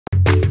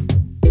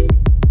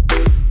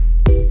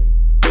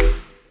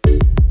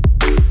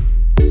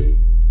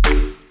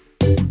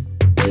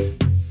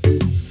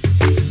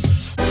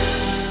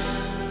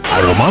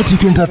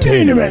Dramatic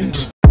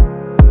Entertainment.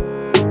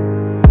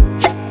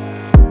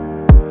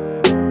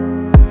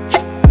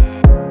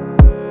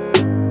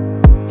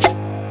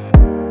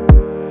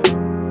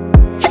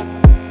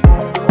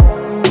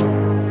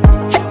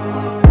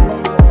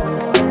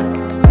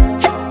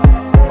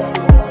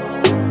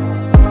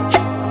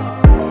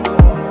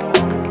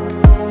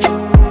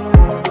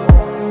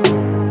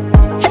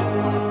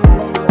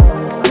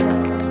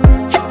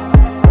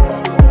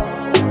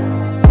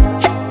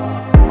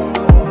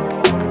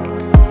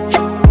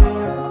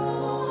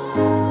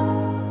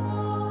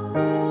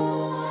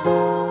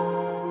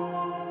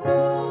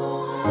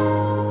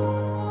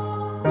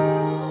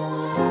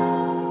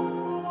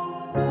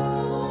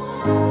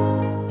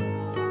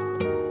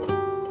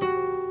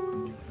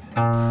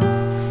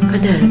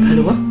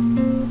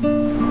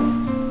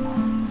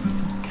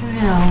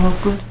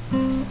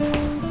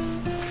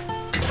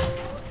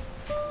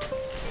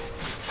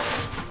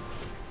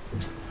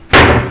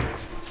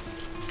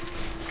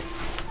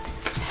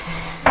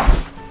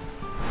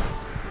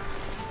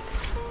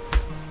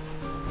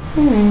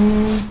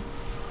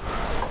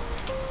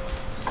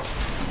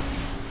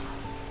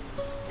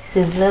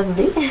 This is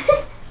lovely.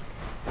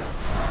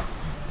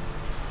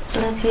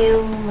 Love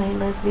you, my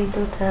lovely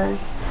daughters.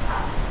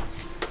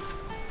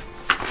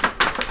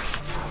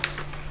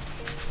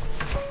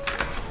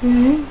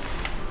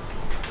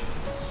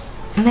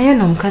 Naye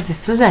n'omukazi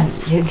Susan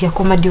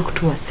yakoma ddi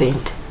okutuwa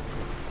ssente.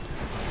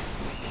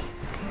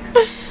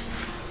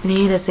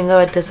 Niira singa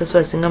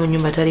batasasula singa mu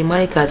nyumba tali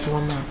mwalikazi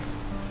wa mama.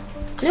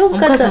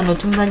 Omukazi ono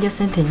tumubanja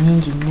ssente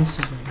nnyingi nnyo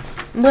Susan.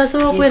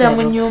 Bw'asobola okubeera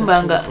mu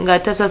nyumba nga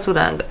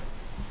atasasulanga.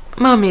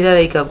 Mama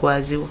mirala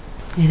gwaziwa.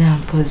 Era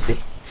mpoze.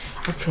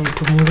 Actually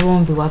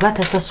tumulumbi waba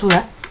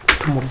atasasula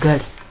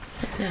tumuggale.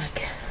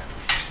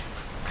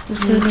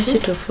 Nkyona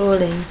kito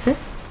Florence.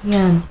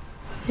 Yani.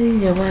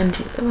 Erinnya bandi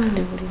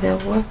bulira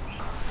wa.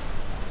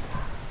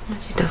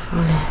 Nakita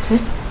Florence.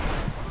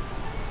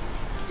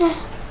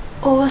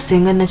 Oba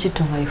senga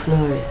nakitonga ye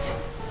Florence.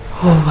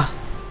 Oba.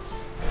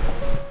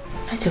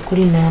 Acha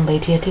kuli namba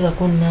iti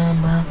yateekako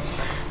namba.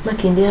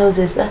 Back in the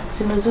houses,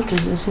 zino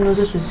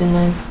zo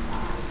tuzimanyi.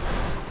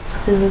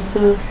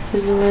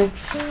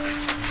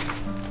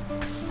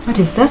 What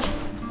is that?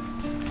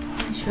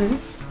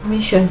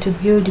 Mission to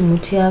build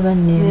Mutiaba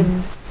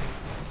names.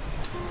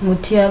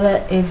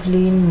 Mutiaba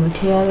Evelyn,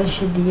 Mutiaba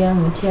Shadia,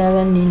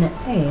 Mutiaba Nina.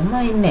 Hey,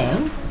 my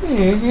name.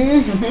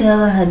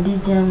 Mutiaba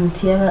Hadija,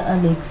 Mutiaba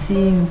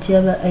Alexi,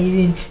 Mutiaba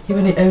Irene.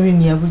 Even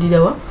Irene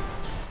yabulirawa.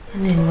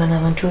 Nene wana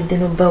abantu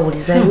odeno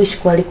bawuliza wish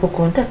kwaliko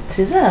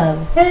contacts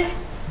zaabo.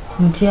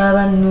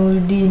 Mutiaba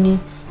Nurdini,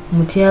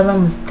 Mutiaba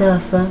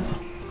Mustafa,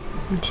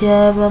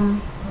 Mutiaba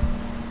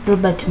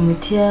Robert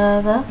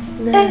Mutiaba.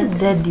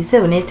 Daddy se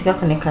unetika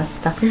kone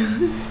kasta.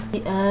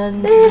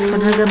 And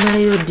kanaga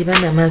mayo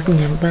dibana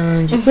mazinya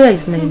mbanje. Where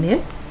is my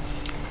name?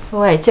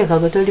 Why check I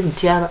got only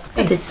Mutiaba.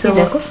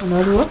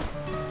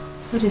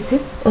 What is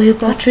this? Oh, you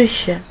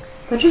Patricia.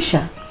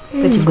 Patricia.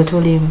 But you got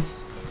only him.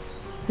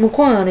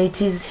 Mukwana,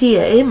 it is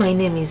here. My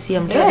name is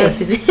here.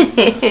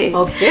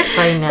 Okay,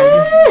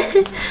 finally.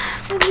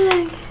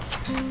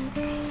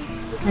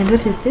 And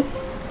what is this?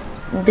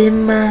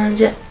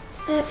 Bemanja.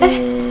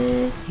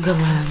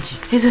 Gabanji.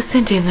 Hizo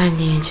sente nga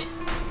nyingi.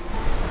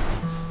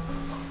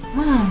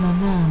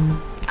 Mama.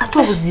 Ate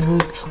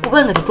obuzibu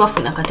kubanga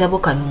tetwafuna katabo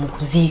kano mu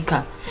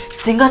kuziika.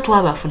 Singa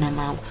twabafuna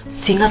mangu.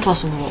 Singa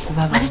twasobola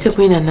okubaba. Ate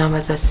tekulina namba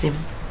za simu.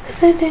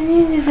 Sente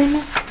nyingi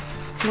zino.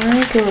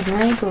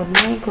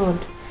 My God.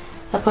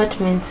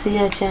 Apartments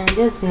ya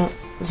chanja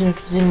zino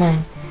tuzimanyi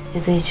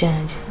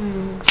ez'ekyanja.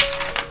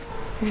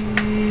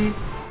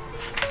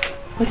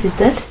 What is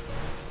that?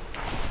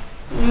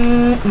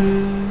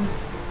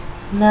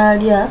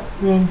 Nalia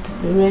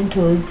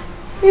rentals.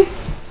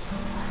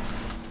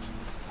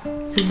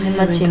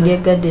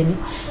 Matching garden.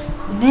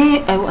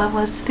 I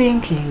was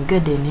thinking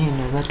garden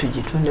eno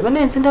batugitunde.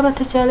 Bane nsinda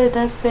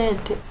batakyaleeta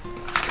ssente.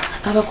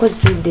 Abakozi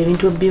tulidde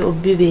ebintu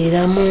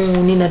obibeeramu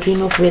nina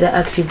tulina okubeera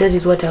active. That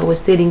is what I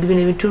was telling. Even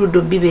ebintu tulidde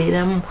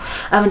obibeeramu.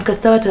 Abantu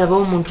kasita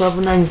batalabawo omuntu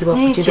avunaanyizibwa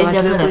ku kintu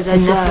kyenjagala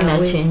sinafuna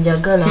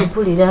kyenjagala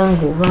mpulira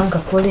ng'oba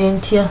nkakola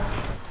ntya.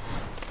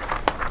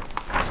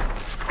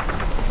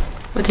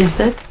 What is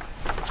that?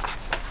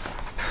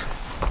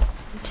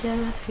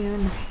 Mutiaba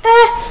Fiona.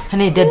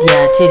 Ane daddy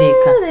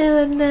atereka.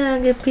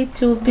 Nange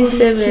P2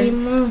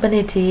 P7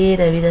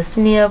 baneteyeerabira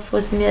senior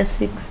 4 senior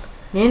 6.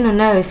 Neno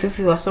nawe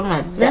fifi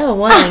wasoma dda. Nawe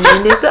wange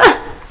ndeka.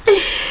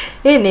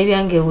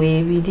 Nebyange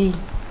weebiri.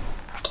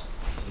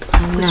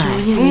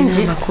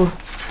 Inji makulu.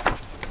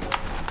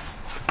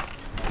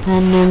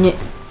 Anonye.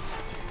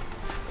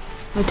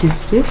 What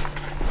is this?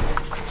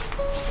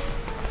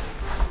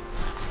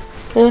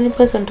 The only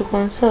person to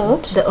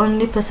consult? The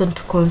only person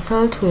to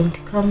consult when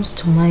it comes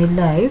to my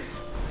life,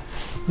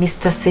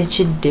 Mr.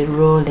 Sechide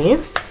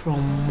Rollins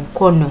from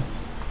Mukono.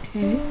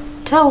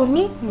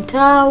 Towni,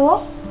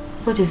 Ntawo.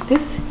 What is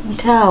this?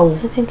 Ntawo.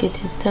 I think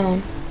it is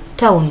town.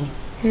 Town.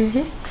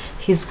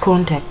 His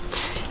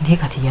contacts.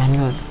 Nekati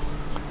yanyola.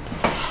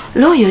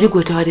 Lawyer oli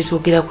gwe tawali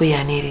twogera kwe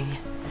yaneerenya.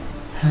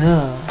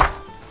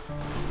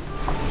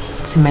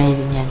 simanyi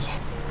linnya lye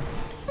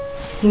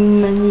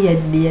simanyi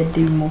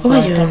yadde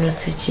bimukwata oyo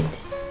sekide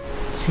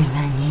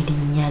simanyi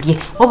linnya lye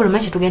wabula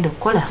manyi kyetugenda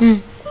okukola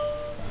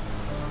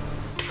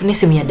tufune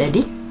esimu ya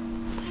dadi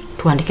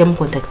tuwandikemu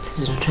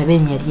contacts zino tulabe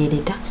erinnya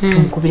lyereeta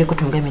tumukubireko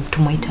tumugambe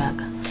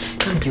tumwetaaga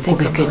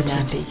tugikubeko enamba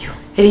eyo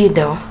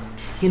eridawo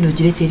yino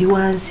ogireta eri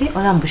wansi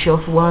ola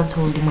mubusheofu bwansi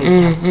olimu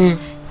ebitabo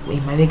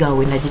emabega awo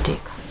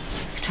wenagiteeka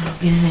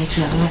tulagenda naye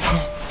tulaba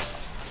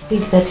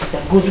that is a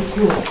good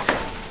clue.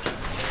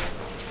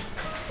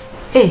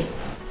 Hey,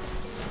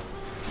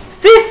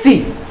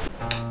 Fifi.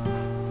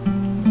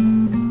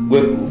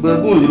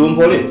 Gundi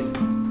lumpole.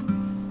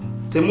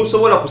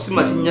 Temusobola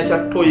kusima kinnya kya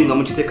toyi nga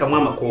mukiteekamu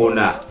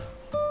amakoona.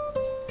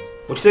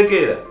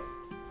 Okitegeera?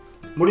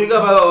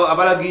 Mulinga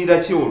abalagira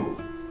kiwulu.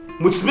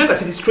 Mukisime nga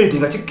kiri straight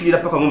nga kikkirira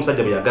paka mu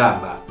musajja bwe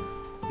yagamba.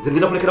 Nze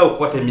ngenda kulekerawo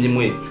okukwata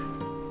emirimu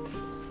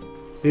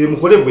egyo.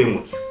 Mukole bwe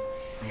mutyo.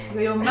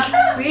 Yo Maxi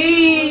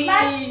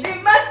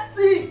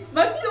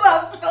wa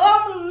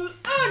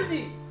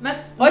Andy.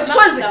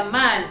 Ochikoze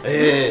man.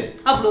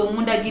 Ablo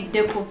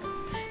omundagiddeko.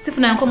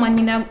 Sifuna nko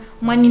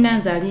mwanyina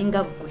nze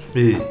alinga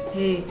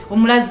ggwe.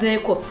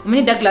 Omulazeeko.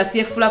 Omanyi Douglas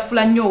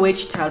yefulafula nnyo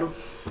ow'ekitalo.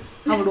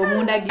 Ablo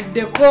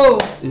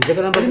omundagiddeko.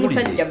 Njagala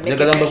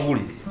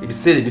mbabulire.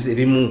 Ebiseera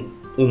ebimu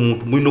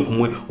omuntu mulina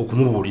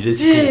okumubuulira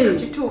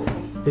ekituufu.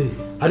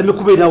 Alime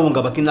kubeerawo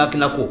nga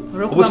bakinakinako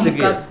oba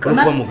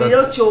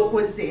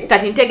kyokoze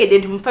kati ntegedde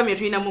nti mu famire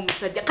tulinamu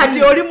omusajja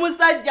kati oli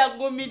musajja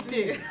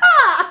ngumidde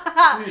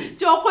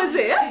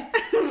kyokoze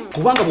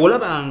kubanga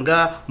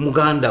bw'olabanga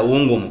muganda wo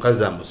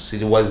ng'omukazi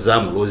amusiriwaza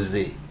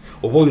amuloze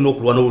oba olina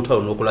okulwana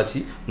olutalo n'okola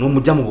ki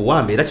n'omujja mu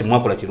buwambe era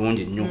kyemwakola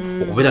kirungi nnyo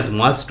okubeera nti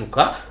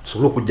mwasituka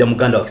tusobole okujja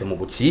muganda waffe mu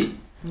buki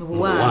mu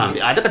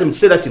buwambe ate kati mu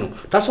kiseera kino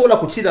tasobola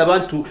kukiraba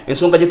nti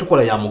ensonga gye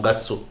tukola ya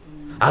mugaso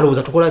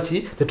alowooza tukola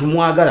ki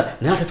tetumwagala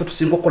naye ate ffe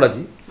tusinga okukola ki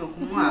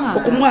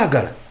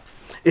okumwagala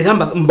era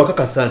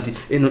mbakakasa nti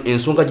eno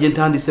ensonga gye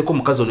ntandiseko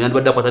omukazi ono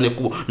yandibadde akwata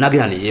n'ekkubo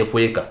n'agenda ne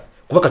yeekweka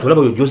kuba kati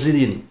olaba oyo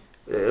Joseline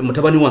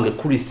mutabani wange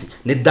Chris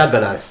ne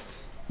Douglas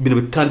bino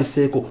bye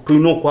tutandiseeko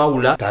tulina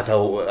okwawula taata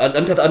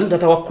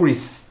wa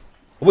Chris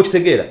oba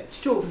okitegeera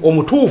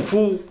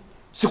omutuufu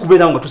si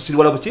kubeerawo nga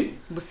tusiriwala buki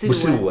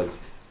busiriwazi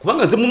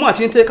kubanga nze mumu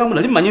akinteekamu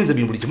nali mmanyi nze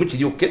buli kimu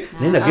kiri okke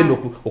naye nagenda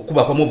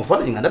okubakwamu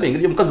obufaananyi nga ndaba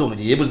engeri omukazi ono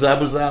gye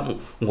yeebuzaabuzaamu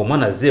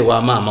ng'omwana azze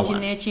wa maama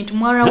kino ekintu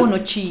mwalawo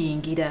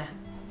nokiyingira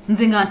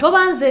nze nga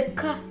ntoba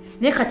nzekka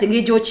naye kati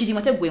engeri gy'okirimu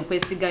ate gwe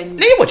nkwesiga nnyo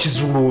naye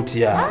wakizuula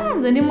otya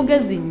nze ndi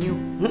mugezi nnyo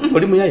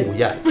oli muyaayi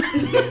buyaayi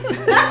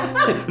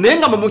naye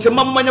nga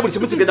kyemamumanya buli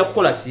kimu kigenda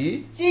kukola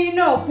ki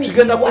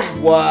kigenda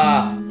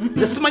kuggwa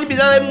nze simanyi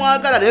birala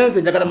emwagala naye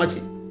nze njagala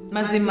maki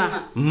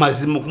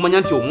mazima okumanya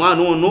nti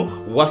omwana ono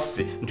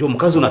waffe nti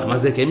omukazi ono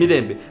atumazeeko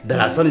emirembe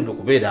ddala asaanidde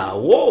okubeera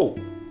awo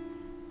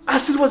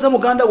asiriwaza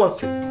muganda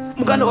waffe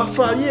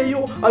ali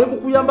eyo ali mu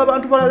kuyamba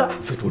abantu balala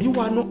ffe tuli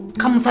wano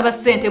kamusaba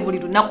ssente buli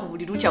lunaku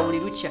buli lukya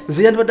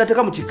nze yandibadde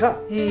ateeka mu kika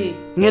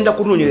ŋŋenda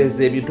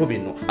kunoonyereza ebintu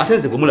bino ate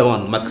nze gwe mulaba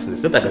wano Max nze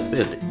seetaga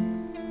ssente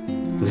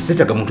nze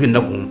seetaga muntu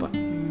yenna kumpa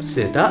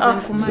ssente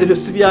ebyo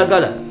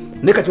sibyagala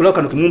naye kati olaba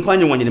kano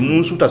kemumpanye wanye ne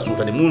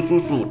munsuutasuuta ne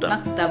munsuusuuta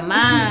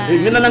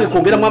ngenda nange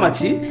kwongeramu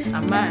amaki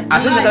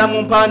ate njagala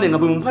mumpaane nga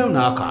bwe mumpaayo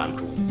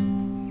n'akantu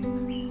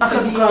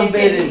akazu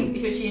kambeeremu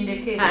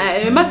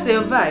Max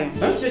evaayo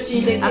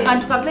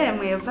akantu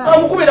kaveemu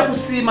evaayo okubeera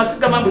kusiima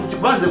sigamambe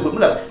kikubanze gwe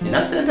mulaba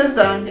nina ssente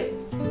zange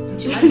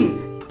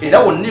era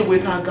wonna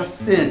bwetaaga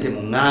ssente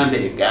mu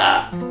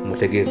ŋŋambega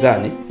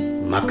mutegeezaani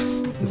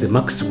Max nze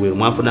Max we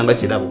mwafunanga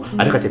kirabo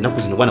ate kati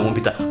ennaku zino bwana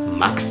mumpita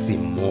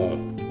Maximo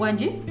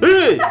wanji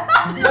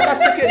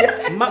nagasekerya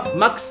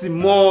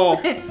Maximo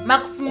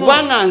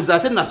kubanga nze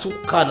ate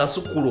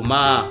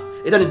nasukuluma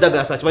era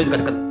neddagala kimanyi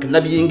kati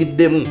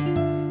kenabiyingiddemu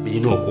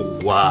birina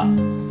okuggwa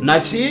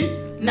naki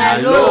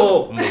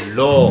nalo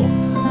mulo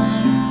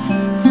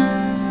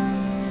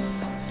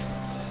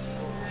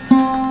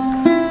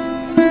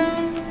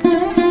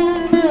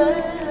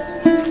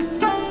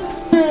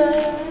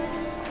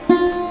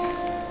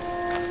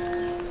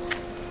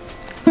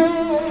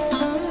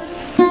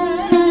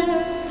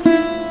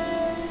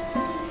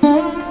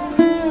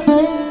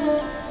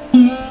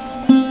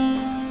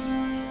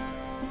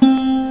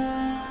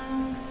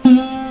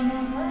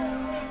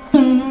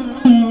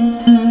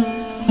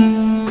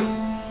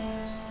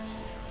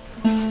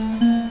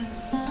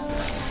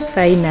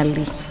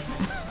finally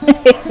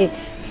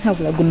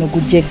habula guno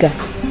gujega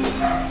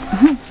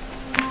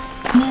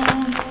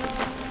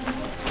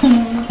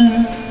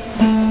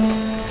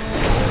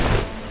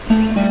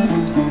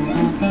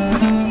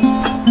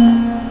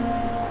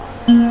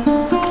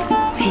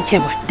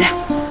wadda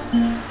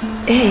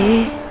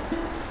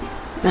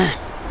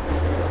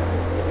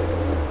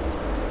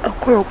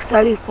okukola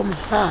okutaliiko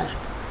musaala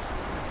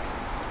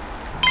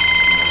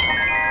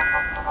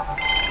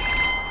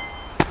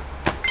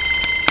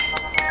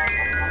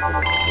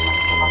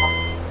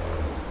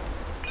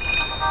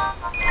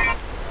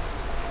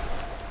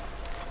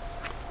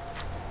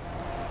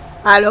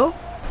Halo?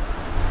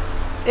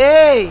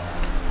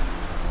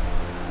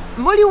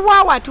 Muli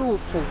wa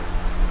watuufu?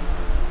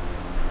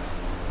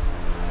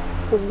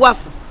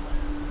 kugwafu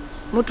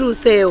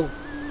mutuuseewo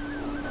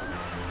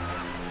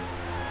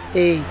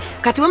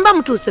kati bwe muba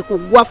mutuuse ku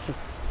ggwafu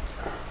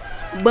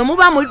bwe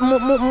muba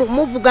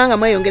muvuga nga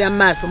mweyongera mu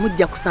maaso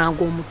mujja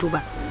kusanga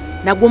omutuba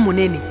nagwo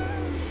munene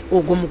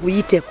ogwo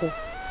muguyiteko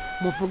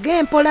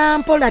muvuge mpola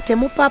mpola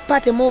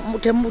temupapa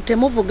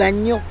temuvuga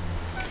nnyo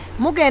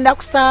mugenda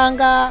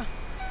kusanga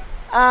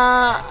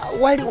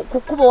ku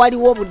kkubo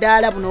waliwo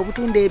obudaala buno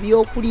obutunda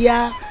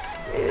ebyokulya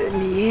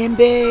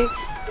miyembe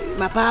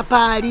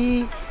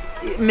mapaapaali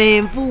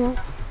menvu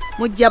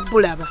mujja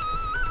bulaba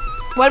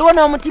waliwo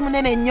n'omuti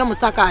munene nnyo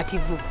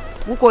musakaativu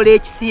gukola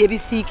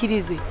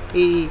ebisiikirize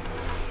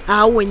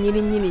awo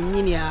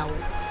wennyini awo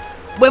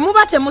bwe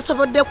muba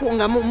temusobodde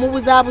nga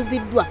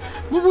mubuzaabuziddwa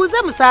mubuuze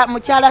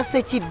mukyala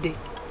Ssekidde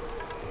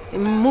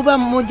muba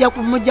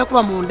mujja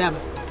kuba mu ndaba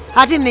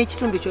ate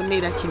n'ekitundu kyonna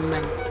era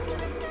kimmanyi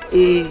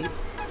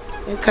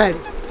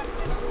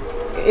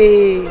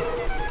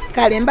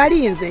kale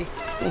mbalinze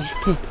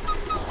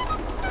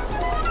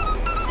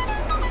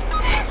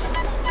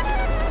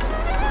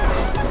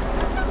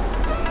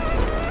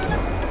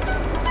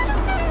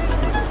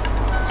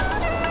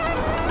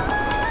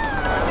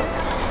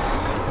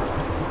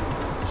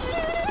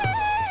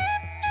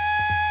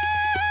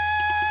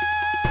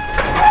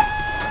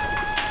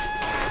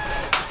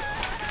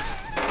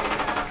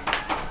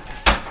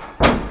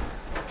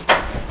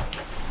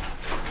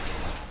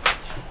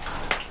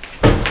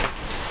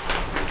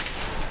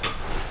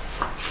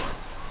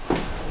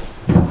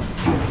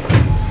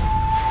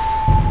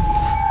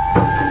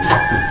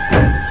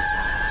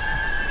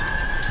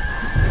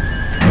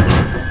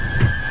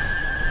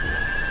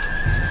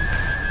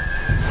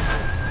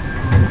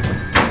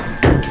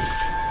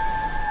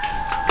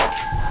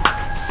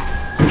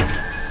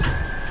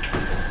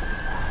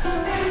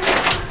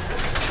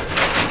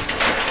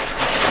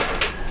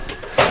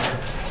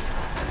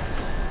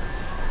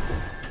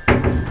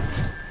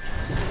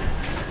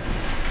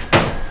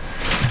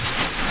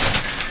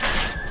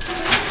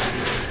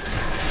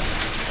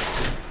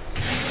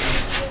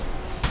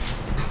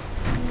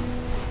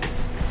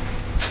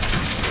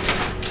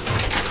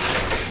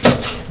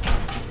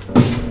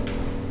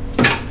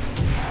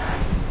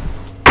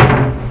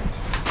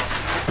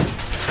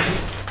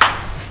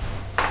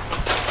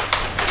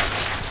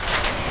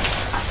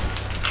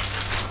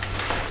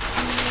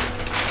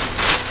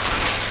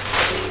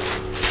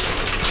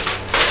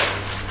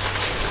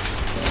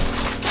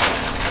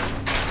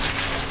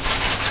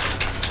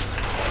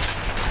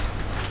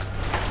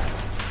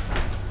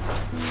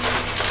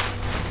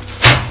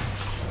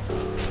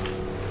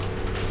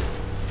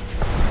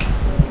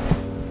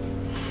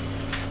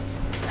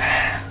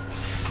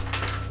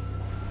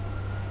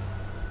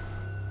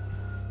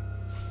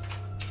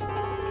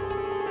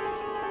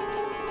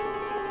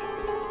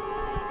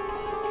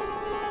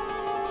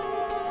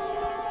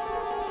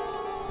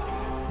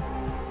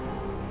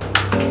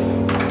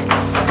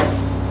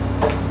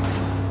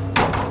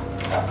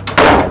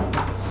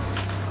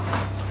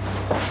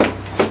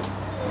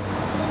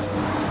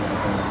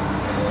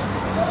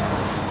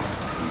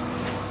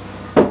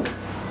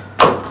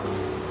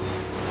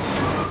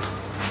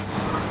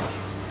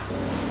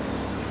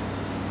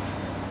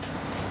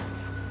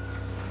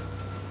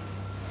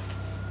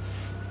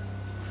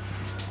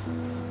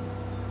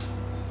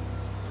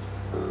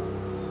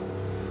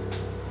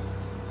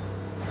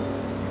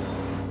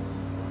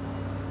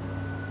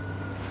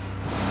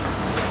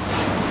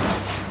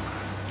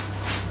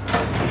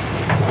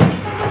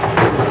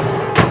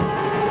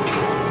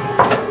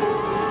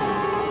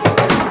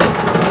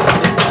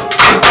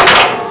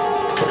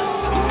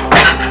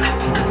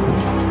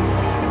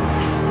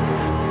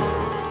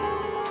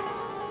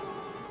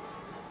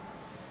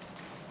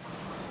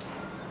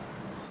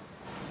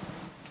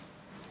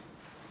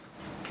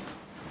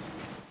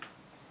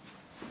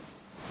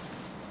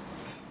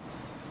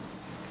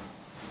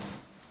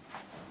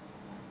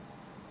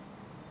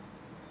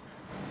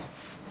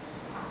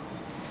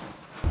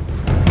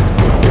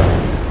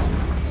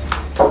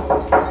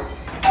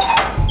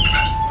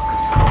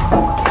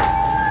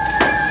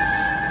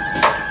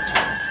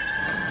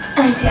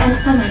Anti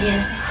Elsa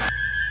Mariese.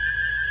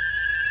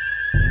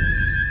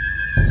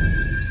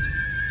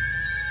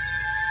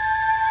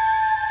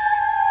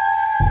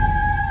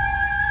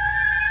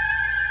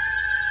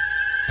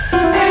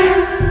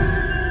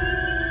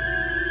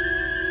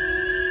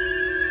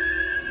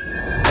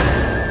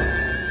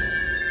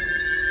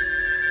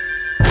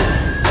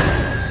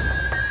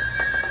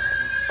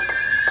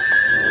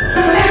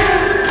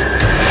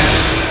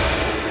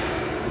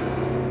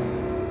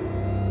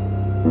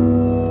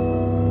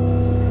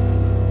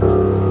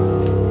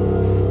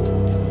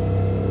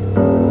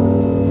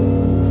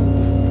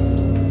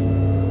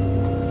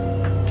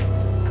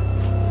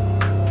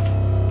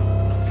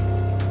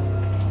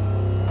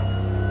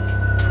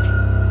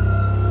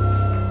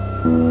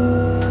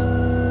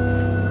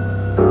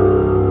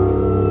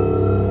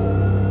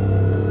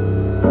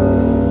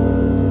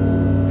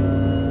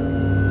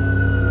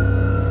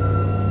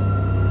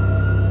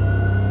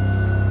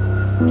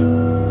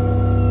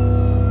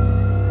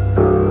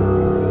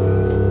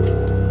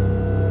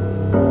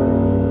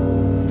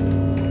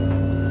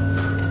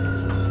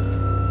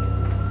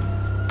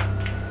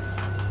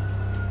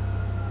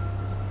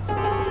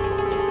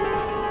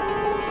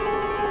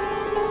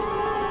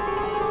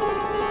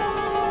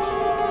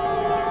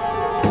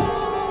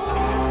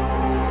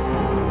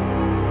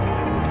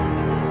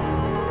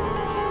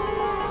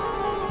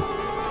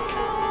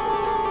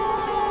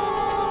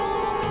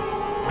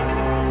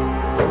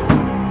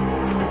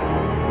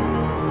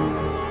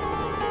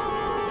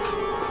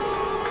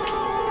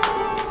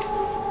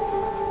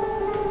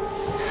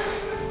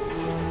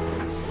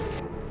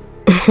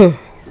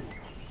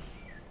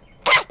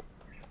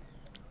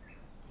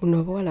 buno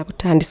obuwala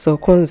butandise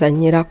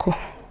okunzanyirako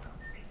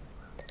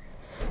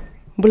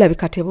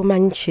bulabika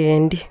tebumanyi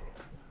kyendi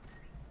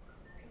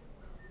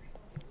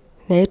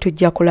naye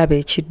tujja kulaba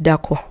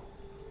ekiddako.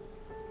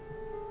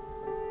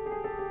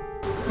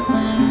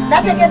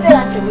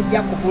 nategedera nti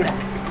mujja kubula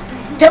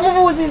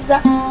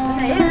temubuuziza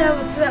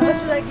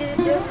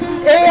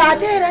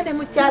ate era ne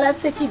mukyala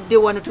Sekidde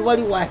wano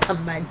tewali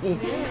watamanye.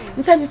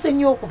 Nsanyuse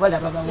nnyo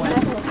okubalaba bawala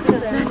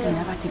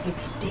natera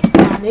bategekidde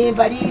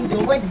nembalinde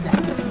obwedda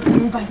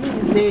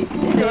mbalinze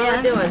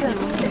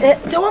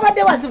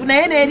tewabadde wazibu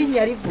naye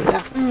n'erinnya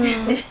livuga.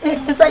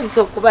 Nsanyuse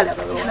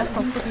okubalaba bawala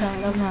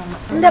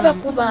ndaba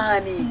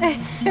kubaani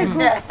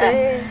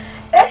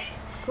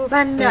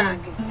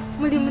bannange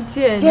muli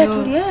mutya eno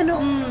gyetuli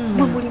eno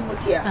mwe muli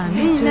mutya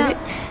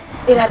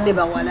era dde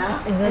bawala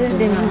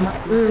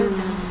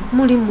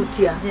muli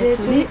mutya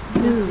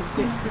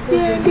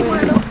ndi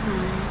wano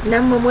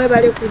nammwe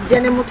mwebale kujja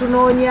ne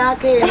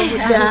mutunoonyaako eno mu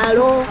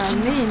kyalo.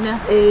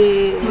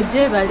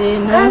 mujebale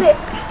eno kale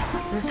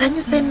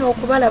nsanyuse nno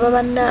okubalaba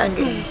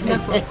bannange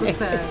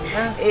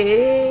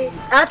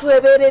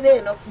atweberera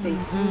eno ffe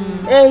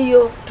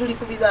eyo tuli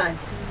ku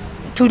bibanja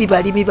tuli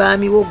balimi ba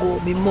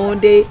miwogo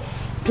mimonde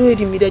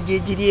twerimira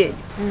gyegiri eyo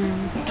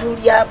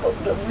tulya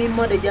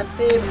mimonde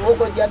gyaffe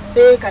miwogo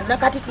gyaffe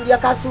kannakati tulya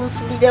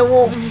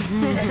kasunsulirewo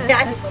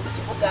ati mwe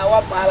mukibuga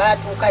awamu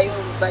abatuukayo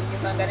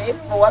oluvannyuma nga naye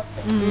ffe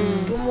waffe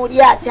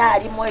tumulya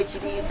akyalimu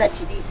ekiriisa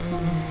kiri.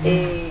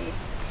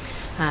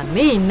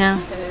 Amina.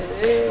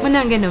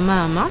 Munange no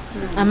maama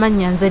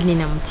amannya nze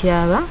Nina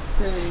Mutyaba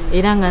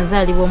era nga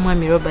nzaalibwa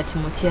omwami Robert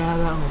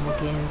Mutyaba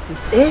omugenzi.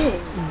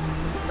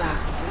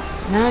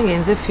 Nange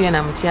nze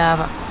Fiona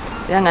Mutyaba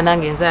era nga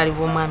nange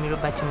nzaalibwa omwami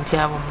Robert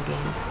Mutyaba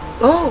omugenzi.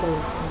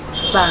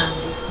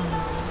 Bange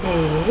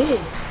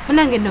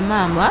munange no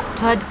maama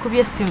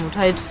twadikubye essimu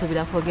twali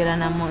tusuubira kwogera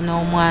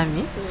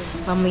n'omwami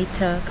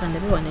bamuyita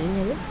kandabe wano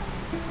erinnya lye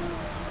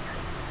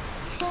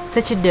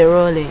Sekidde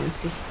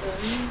Rollins.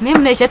 Naye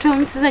muna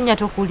ekyatwewunyisiza nnyo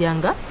ate okuwulira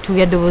nga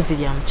tulya ddoboozi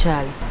lya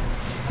mukyala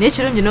naye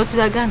ekirungi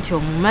n'otulaga nti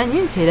omumanyi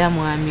nti era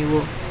mwami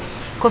wo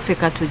koffe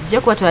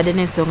katujja kuba twadde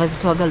n'ensonga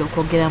zitwagala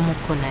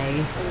okwogeramukko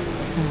naye.